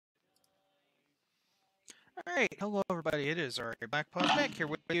Alright, hello everybody, it is Alright Black Paws back here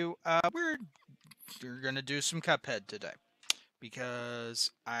with you. We're gonna do some Cuphead today.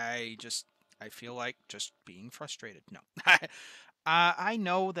 Because I feel like just being frustrated. No. I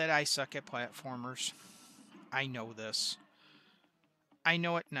know that I suck at platformers. I know this. I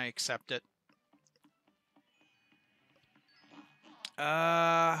know it and I accept it.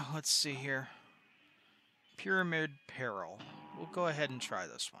 Let's see here. Pyramid Peril. We'll go ahead and try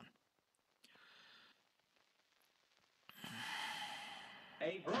this one.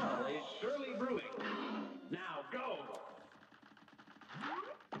 A brawl is surely brewing. Now go!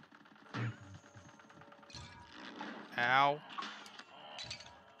 Ow.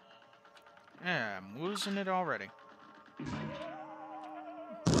 Yeah, I'm losing it already.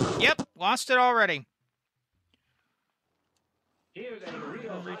 Yep, lost it already. Here's a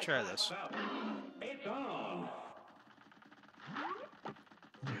real I'll retry this. It's on!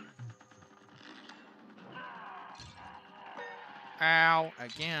 Ow,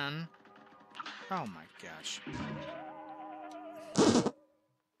 again. Oh my gosh.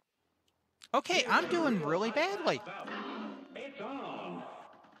 Okay, I'm doing really badly. It's on!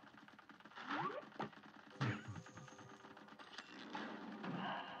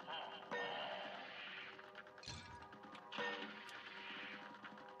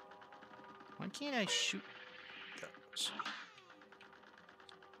 Why can't I shoot those?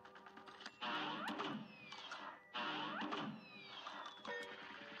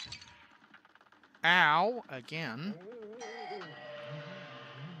 Ow, again.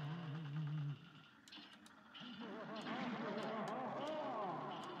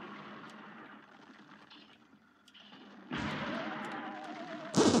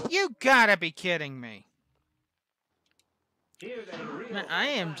 You gotta be kidding me. I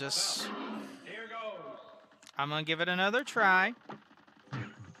am just... Here goes. I'm gonna give it another try.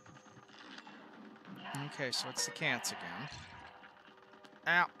 Okay, so it's the cats again.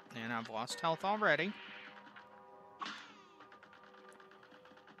 Ow, and I've lost health already.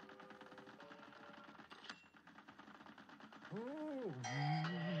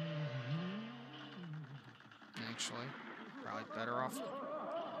 Actually, probably better off.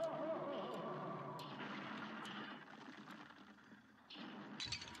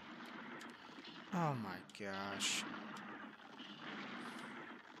 Oh my gosh.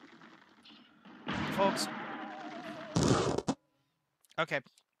 Folks. Okay.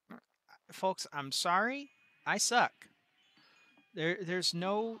 Folks, I'm sorry. I suck. There's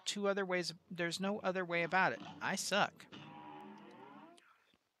no two other ways. There's no other way about it. I suck.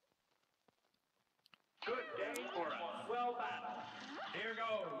 Good day for us. Well battled. Here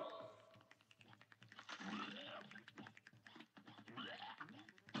goes.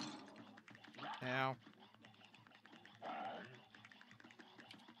 Now.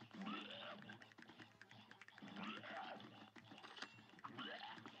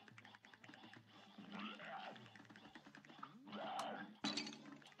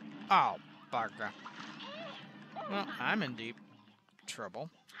 Oh, bugger. Well, I'm in deep trouble.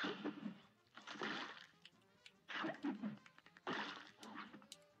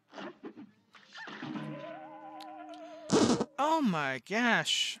 Oh my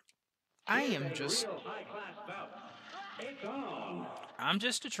gosh. I am just... It's on. I'm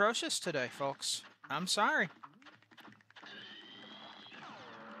just atrocious today, folks. I'm sorry.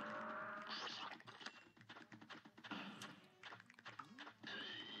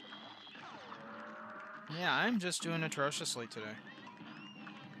 Yeah, I'm just doing atrociously today.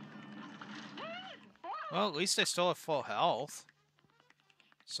 Well, at least I still have full health.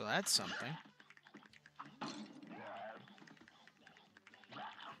 So that's something.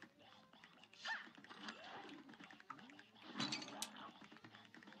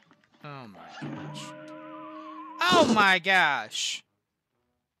 Oh my gosh. Oh my gosh!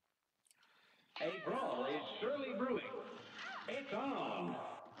 A brawl is surely brewing. It's on.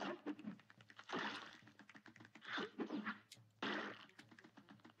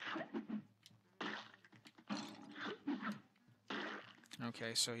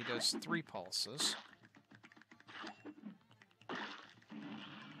 Okay, so he does 3 pulses.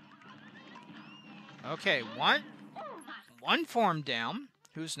 Okay, one form down.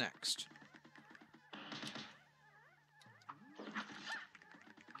 Who's next?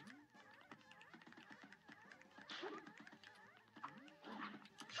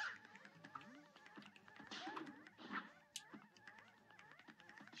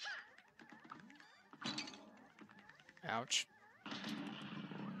 Ouch.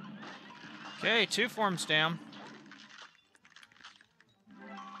 Okay, 2 forms down.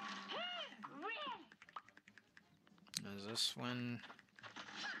 Is this one...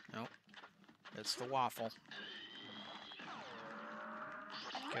 Nope. It's the waffle.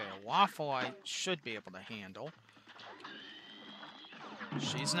 Okay, a waffle I should be able to handle.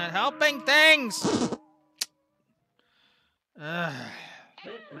 She's not helping things!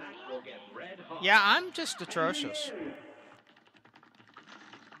 Yeah, I'm just atrocious.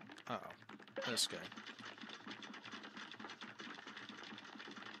 Uh-oh. This guy.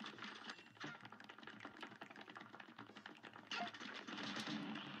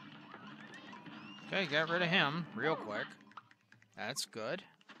 Okay, got rid of him real quick. That's good.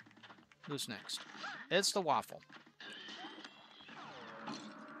 Who's next? It's the waffle.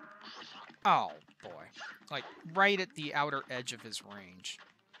 Oh, boy. Like, right at the outer edge of his range.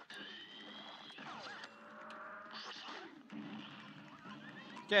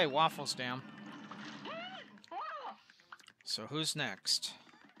 Okay, waffle's down. So who's next?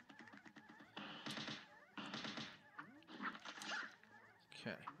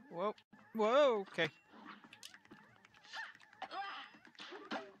 Okay. Whoa. Whoa, okay.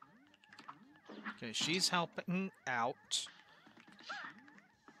 Okay, she's helping out.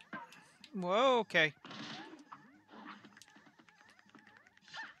 Whoa, okay.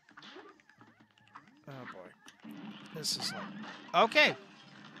 Oh, boy. This is like... Okay.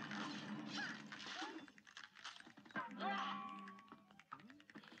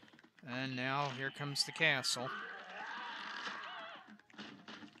 And now here comes the castle.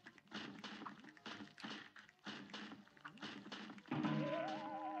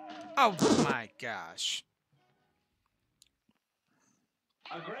 Oh my gosh.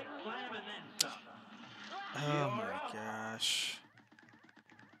 A great slam and then some. Oh my gosh.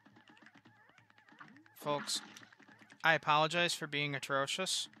 Folks, I apologize for being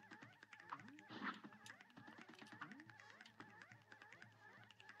atrocious.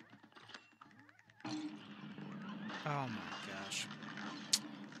 Oh my gosh.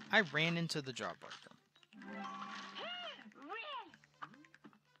 I ran into the jawbreaker.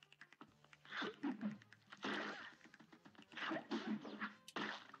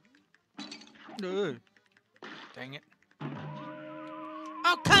 Ugh. Dang it.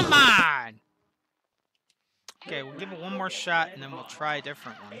 Oh, come on! Okay, we'll give it one more shot and then we'll try a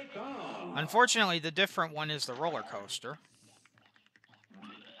different one. Unfortunately, the different one is the roller coaster.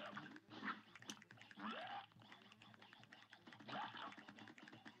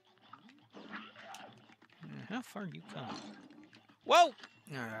 How far you come? Whoa!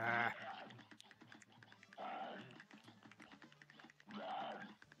 Ah.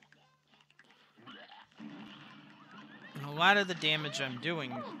 And a lot of the damage I'm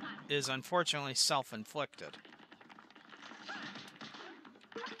doing is unfortunately self-inflicted.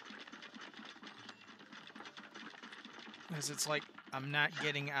 Because it's like I'm not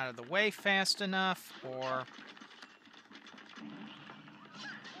getting out of the way fast enough, or...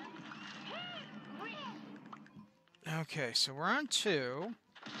 Okay, so we're on 2.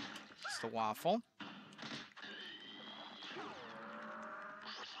 It's the waffle.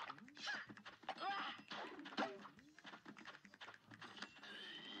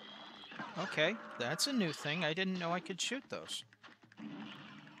 Okay, that's a new thing. I didn't know I could shoot those.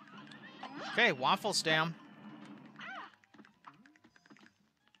 Okay, waffle's down.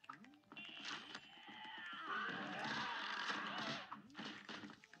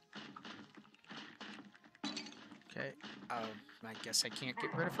 Okay, I guess I can't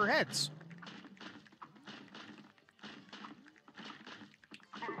get rid of her heads.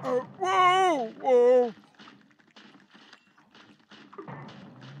 Oh, whoa, whoa.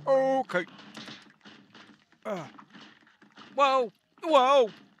 Okay. Whoa, whoa.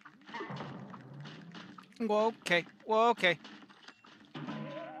 Whoa, okay, whoa, okay.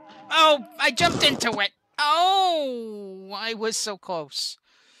 Oh, I jumped into it. Oh, I was so close.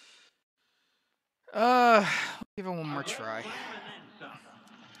 Give it one more try.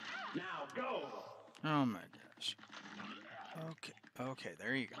 Now go. Oh my gosh. Okay, okay,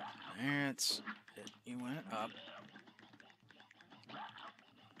 there you go. That's it. You went up.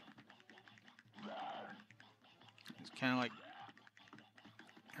 It's kind of like...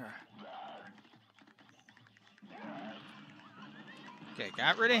 Okay,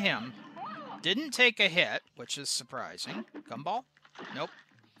 got rid of him. Didn't take a hit, which is surprising. Gumball? Nope.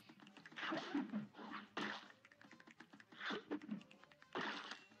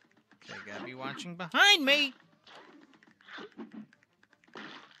 Okay, gotta be watching behind me!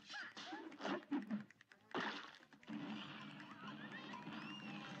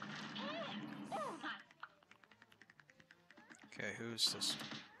 Okay, who's this?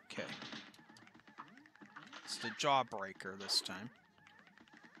 Okay. It's the jawbreaker this time.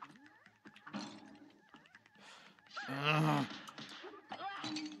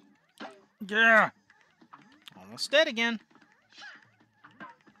 Yeah. Almost dead again.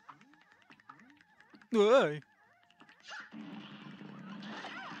 Why?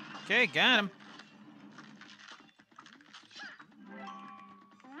 Okay, got him.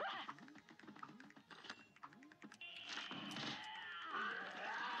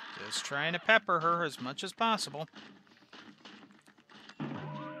 Just trying to pepper her as much as possible.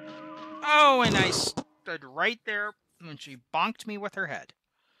 Oh, and I stood right there when she bonked me with her head.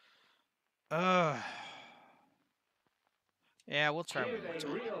 Ugh. Yeah, we'll try one more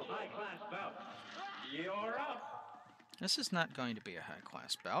time. Real high-class bout. You're up. This is not going to be a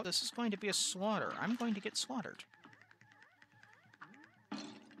high-class bout. This is going to be a slaughter. I'm going to get slaughtered.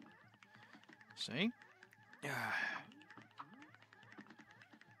 See?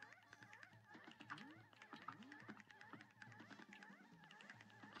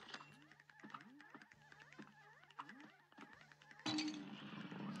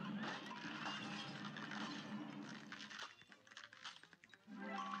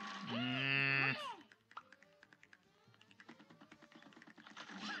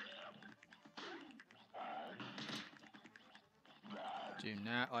 Do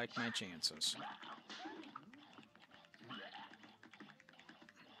not like my chances.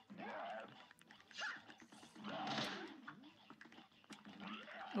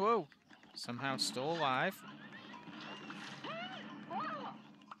 Whoa. Somehow still alive.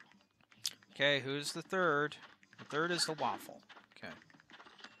 Okay, who's the third? The third is the waffle. Okay.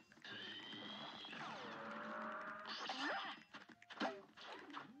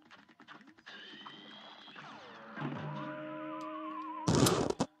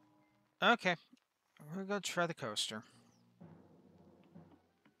 Okay. We're going to try the coaster.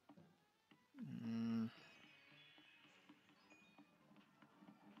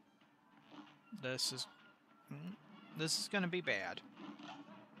 This is going to be bad.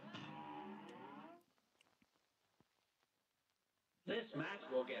 This match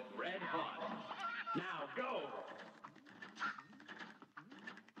will get red hot. Now go.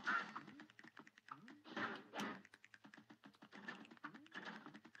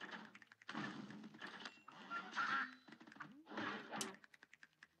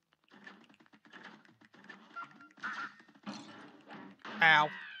 Ow.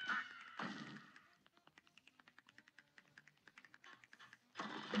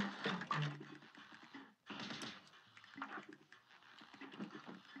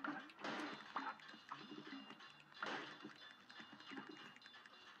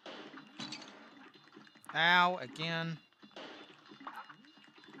 Ow, again.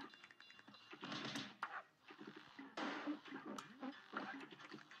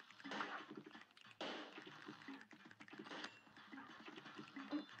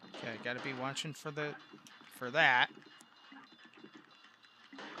 Okay, gotta be watching for that.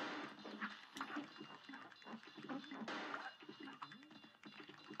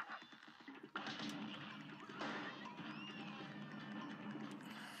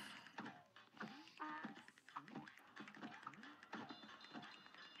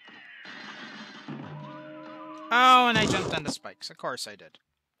 Oh, and I jumped on the spikes. Of course I did.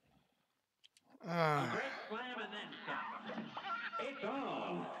 A great slam and then some. It's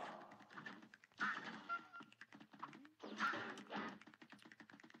on.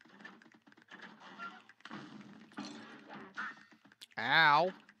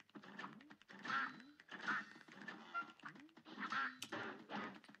 Ow.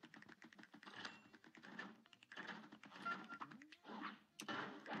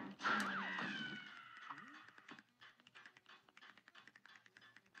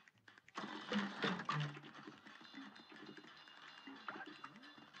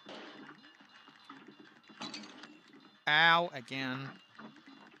 Ow, again.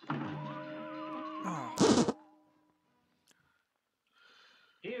 Oh.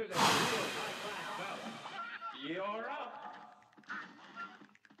 Here's a real high-class bout. You're up.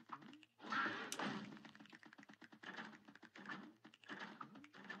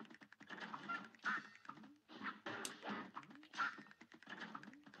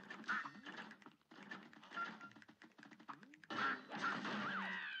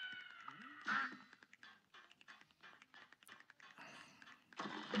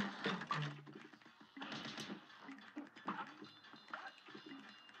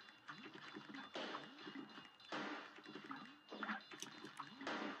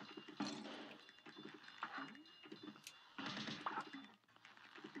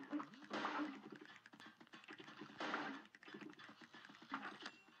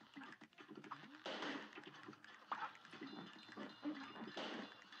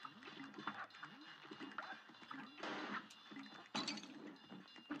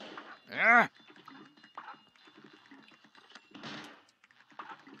 Ah!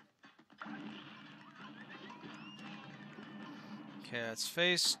 Okay, that's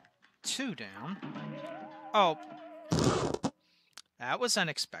phase 2 down. Oh. That was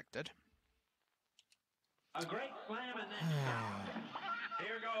unexpected. A great slam and then shot.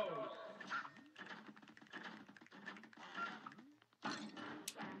 Here goes.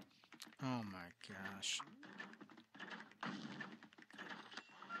 Oh my gosh.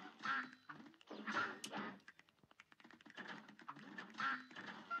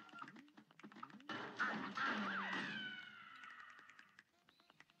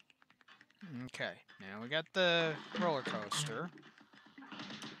 Okay, now we got the roller coaster.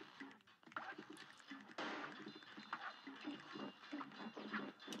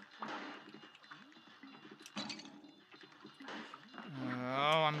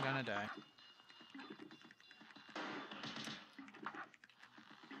 Oh, I'm gonna die.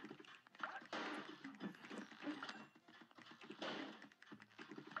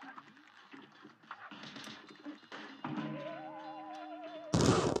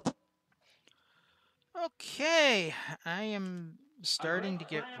 Okay, I am starting to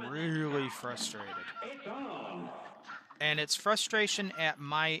get really frustrated. It's on. And it's frustration at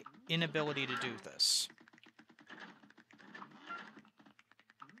my inability to do this.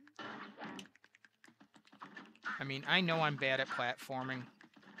 I mean, I know I'm bad at platforming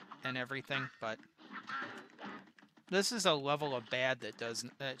and everything, but this is a level of bad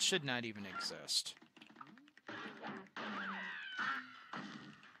that should not even exist.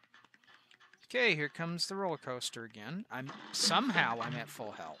 Okay, here comes the roller coaster again. Somehow I'm at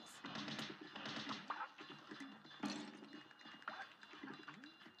full health.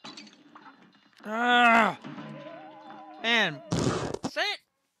 Ah! And that's it.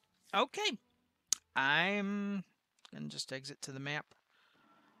 Okay. I'm gonna just exit to the map.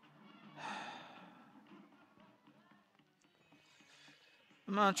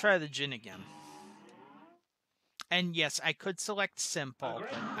 I'm gonna try the gin again. And yes, I could select simple,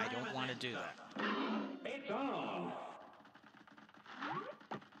 but I don't want to do that. It's on.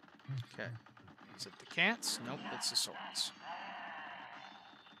 Okay. Is it the cats? Nope, it's the swords.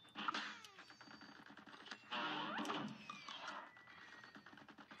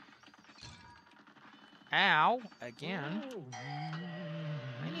 Ow! Again.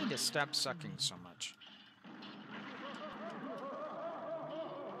 I need to stop sucking so much.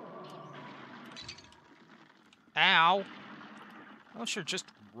 Ow! Oh, sure, just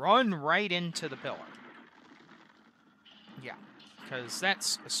run right into the pillar. Yeah, because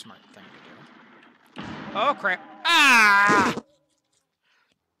that's a smart thing to do. Oh, crap. Ah!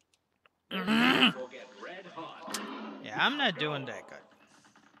 Yeah, I'm not doing that good.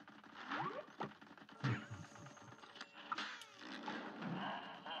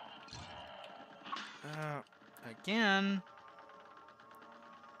 Again.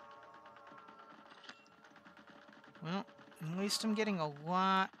 Well, at least I'm getting a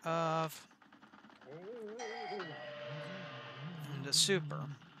lot of the super.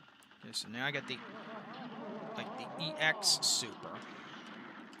 Okay, so now I got the EX super.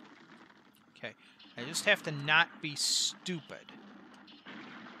 Okay, I just have to not be stupid.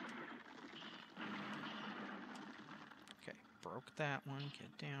 Okay, broke that one.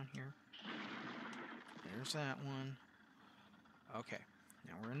 Get down here. There's that one. Okay,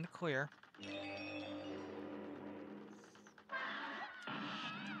 now we're in the clear.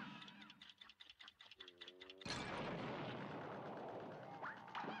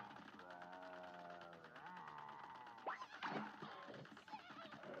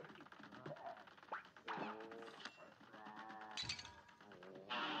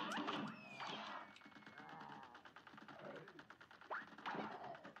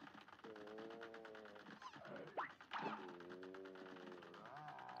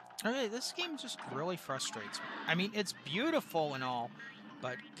 Okay, this game just really frustrates me. I mean, it's beautiful and all,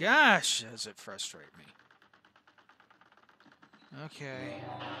 but gosh, does it frustrate me. Okay.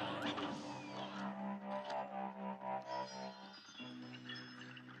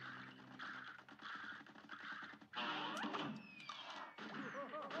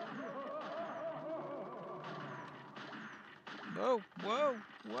 Whoa, whoa,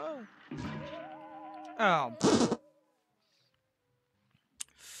 whoa. Oh.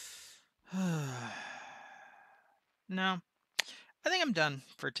 No. I think I'm done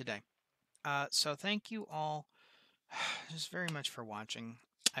for today. So thank you all just very much for watching.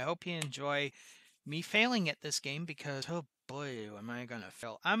 I hope you enjoy me failing at this game because, oh boy, am I going to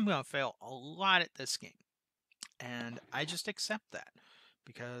fail. I'm going to fail a lot at this game. And I just accept that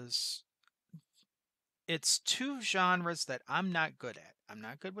because it's two genres that I'm not good at. I'm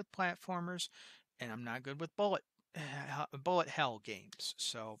not good with platformers, and I'm not good with bullet hell games.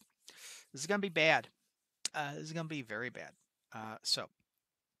 So this is gonna be bad. This is gonna be very bad. So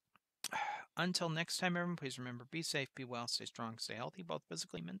until next time, everyone, please remember: be safe, be well, stay strong, stay healthy, both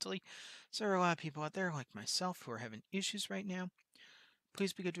physically and mentally. So there are a lot of people out there like myself who are having issues right now.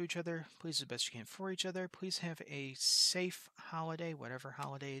 Please be good to each other. Please do the best you can for each other. Please have a safe holiday, whatever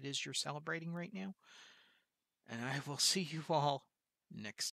holiday it is you're celebrating right now. And I will see you all next